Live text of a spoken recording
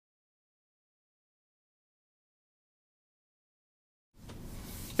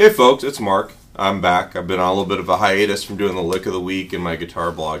Hey folks, it's Mark. I'm back. I've been on a little bit of a hiatus from doing the lick of the week and my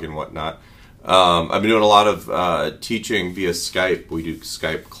guitar blog and whatnot. I've been doing a lot of teaching via Skype. We do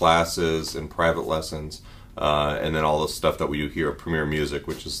Skype classes and private lessons, and then all the stuff that we do here at Premier Music,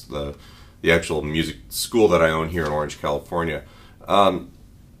 which is the actual music school that I own here in Orange, California. And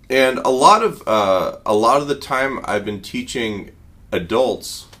a lot of the time I've been teaching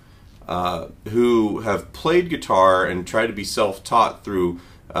adults who have played guitar and tried to be self-taught through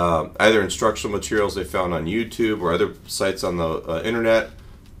either instructional materials they found on YouTube or other sites on the internet,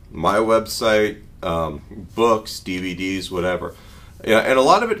 my website, books, DVDs, whatever. Yeah, and a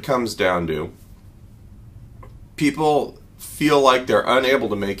lot of it comes down to people feel like they're unable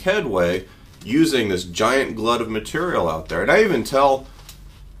to make headway using this giant glut of material out there. And I even tell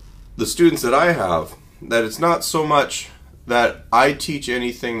the students that I have that it's not so much that I teach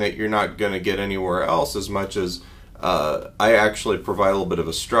anything that you're not going to get anywhere else as much as I actually provide a little bit of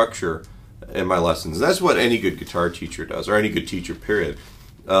a structure in my lessons. And that's what any good guitar teacher does, or any good teacher, period.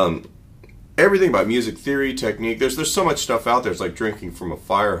 Everything about music theory, technique, there's so much stuff out there. It's like drinking from a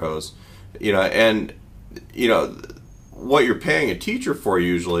fire hose. And what you're paying a teacher for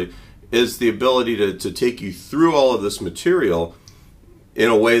usually is the ability to take you through all of this material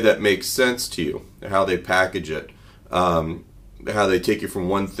in a way that makes sense to you, how they package it. How they take you from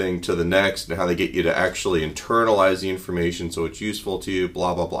one thing to the next, and how they get you to actually internalize the information so it's useful to you,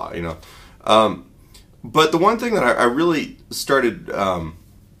 blah, blah, blah, But the one thing that I really started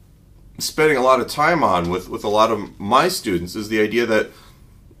spending a lot of time on with a lot of my students is the idea that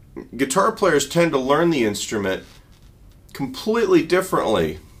guitar players tend to learn the instrument completely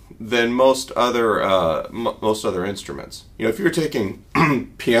differently than most other instruments. If you're taking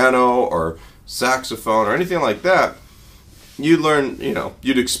piano or saxophone or anything like that, you learn,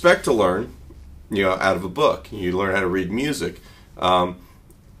 you'd expect to learn, out of a book. You learn how to read music.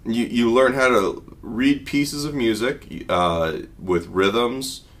 You learn how to read pieces of music with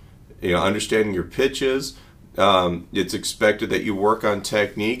rhythms, understanding your pitches. It's expected that you work on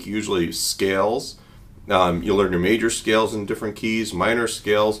technique, usually scales. You learn your major scales in different keys, minor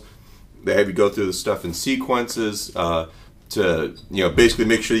scales. They have you go through the stuff in sequences to basically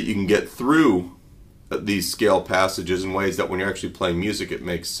make sure that you can get through these scale passages in ways that when you're actually playing music it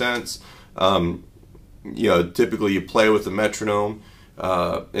makes sense. Typically you play with a metronome,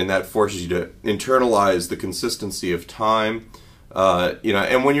 and that forces you to internalize the consistency of time.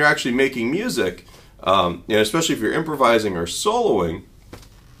 And when you're actually making music, especially if you're improvising or soloing,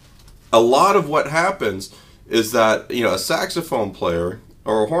 a lot of what happens is that a saxophone player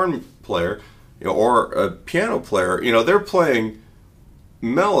or a horn player or a piano player, they're playing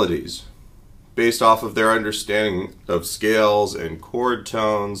melodies based off of their understanding of scales and chord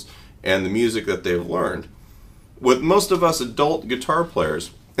tones and the music that they've learned. With most of us adult guitar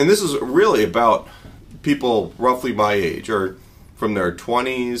players, and this is really about people roughly my age, or from their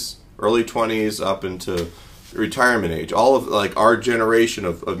 20s, early 20s up into retirement age, all of like our generation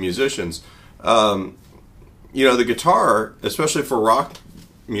of musicians, the guitar, especially for rock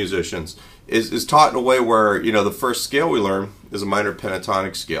musicians, is taught in a way where, the first scale we learn is a minor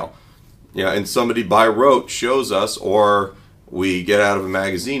pentatonic scale. And somebody by rote shows us, or we get out of a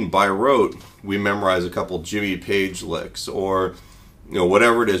magazine by rote, we memorize a couple Jimmy Page licks, or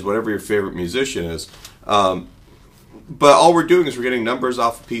whatever it is, whatever your favorite musician is. But all we're doing is we're getting numbers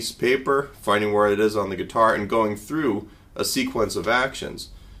off a piece of paper, finding where it is on the guitar, and going through a sequence of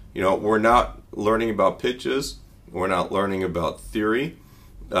actions. We're not learning about pitches, we're not learning about theory,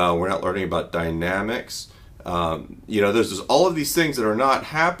 we're not learning about dynamics. There's all of these things that are not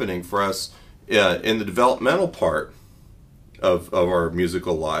happening for us in the developmental part of our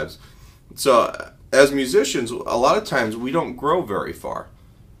musical lives. So as musicians, a lot of times we don't grow very far.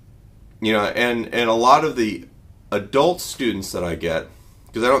 And a lot of the adult students that I get,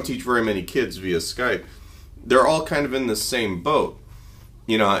 because I don't teach very many kids via Skype, they're all kind of in the same boat.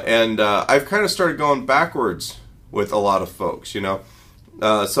 And I've kind of started going backwards with a lot of folks.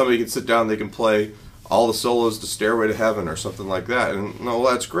 Somebody can sit down, they can play all the solos to Stairway to Heaven or something like that. And well,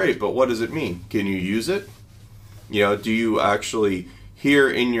 that's great, but what does it mean? Can you use it? Do you actually hear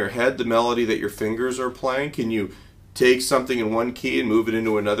in your head the melody that your fingers are playing? Can you take something in one key and move it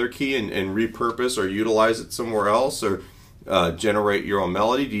into another key and repurpose or utilize it somewhere else, or generate your own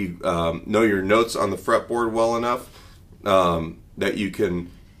melody? Do you know your notes on the fretboard well enough that you can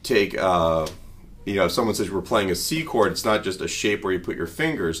take, if someone says we're playing a C chord, it's not just a shape where you put your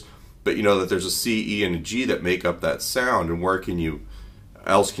fingers, but that there's a C, E, and a G that make up that sound, and where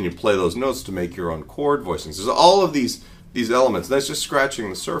else can you play those notes to make your own chord voicings? There's all of these elements. That's just scratching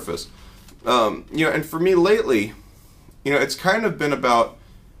the surface. And for me lately, it's kind of been about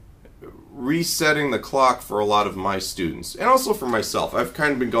resetting the clock for a lot of my students, and also for myself. I've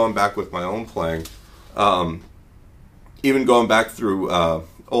kind of been going back with my own playing, even going back through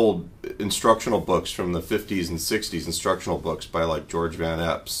old instructional books from the 50s and 60s, instructional books by like George Van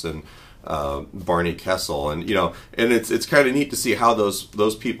Epps and Barney Kessel, and and it's kind of neat to see how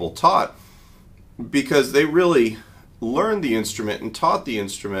those people taught, because they really learned the instrument and taught the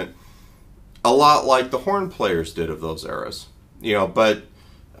instrument a lot like the horn players did of those eras. But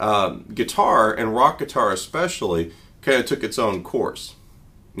guitar, and rock guitar especially, kind of took its own course.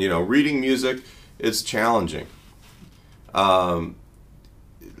 Reading music is challenging. A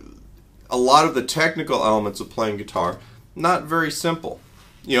lot of the technical elements of playing guitar, not very simple.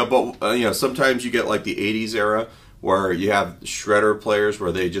 But sometimes you get like the 80s era where you have shredder players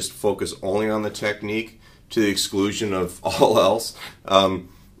where they just focus only on the technique to the exclusion of all else.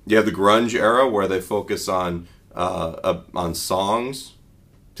 You have the grunge era where they focus on songs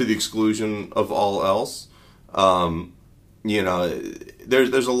to the exclusion of all else.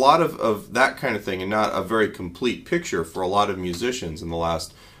 There's a lot of that kind of thing, and not a very complete picture for a lot of musicians in the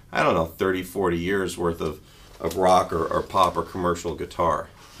last, 30, 40 years worth of rock or pop or commercial guitar.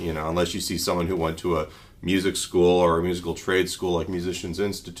 Unless you see someone who went to a music school or a musical trade school like Musicians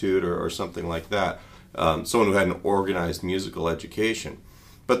Institute or something like that. Someone who had an organized musical education.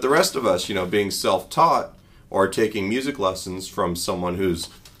 But the rest of us, being self-taught or taking music lessons from someone who's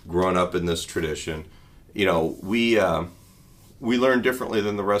grown up in this tradition, we learn differently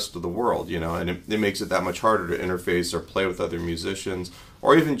than the rest of the world, and it makes it that much harder to interface or play with other musicians,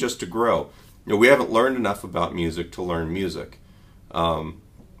 or even just to grow. We haven't learned enough about music to learn music.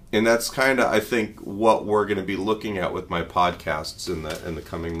 And that's kind of, I think, what we're going to be looking at with my podcasts in the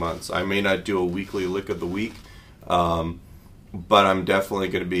coming months. I may not do a weekly lick of the week, but I'm definitely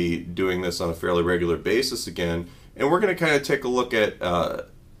going to be doing this on a fairly regular basis again. And we're going to kind of take a look at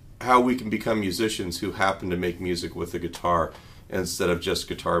how we can become musicians who happen to make music with a guitar instead of just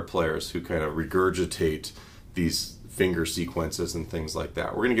guitar players who kind of regurgitate these finger sequences and things like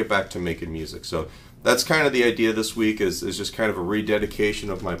that. We're going to get back to making music. So that's kind of the idea this week, is just kind of a rededication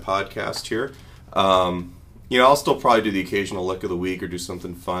of my podcast here. I'll still probably do the occasional lick of the week or do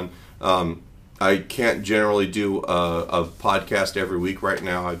something fun. I can't generally do a podcast every week right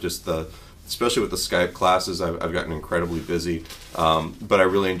now. I just especially with the Skype classes, I've gotten incredibly busy. But I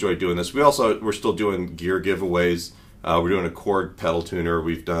really enjoy doing this. We're still doing gear giveaways. We're doing a Korg pedal tuner.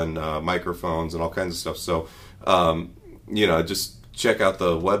 We've done microphones and all kinds of stuff. So, just check out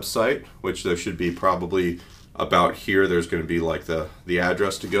the website, which there should be probably about here. There's going to be like the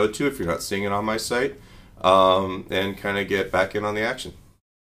address to go to if you're not seeing it on my site, and kind of get back in on the action.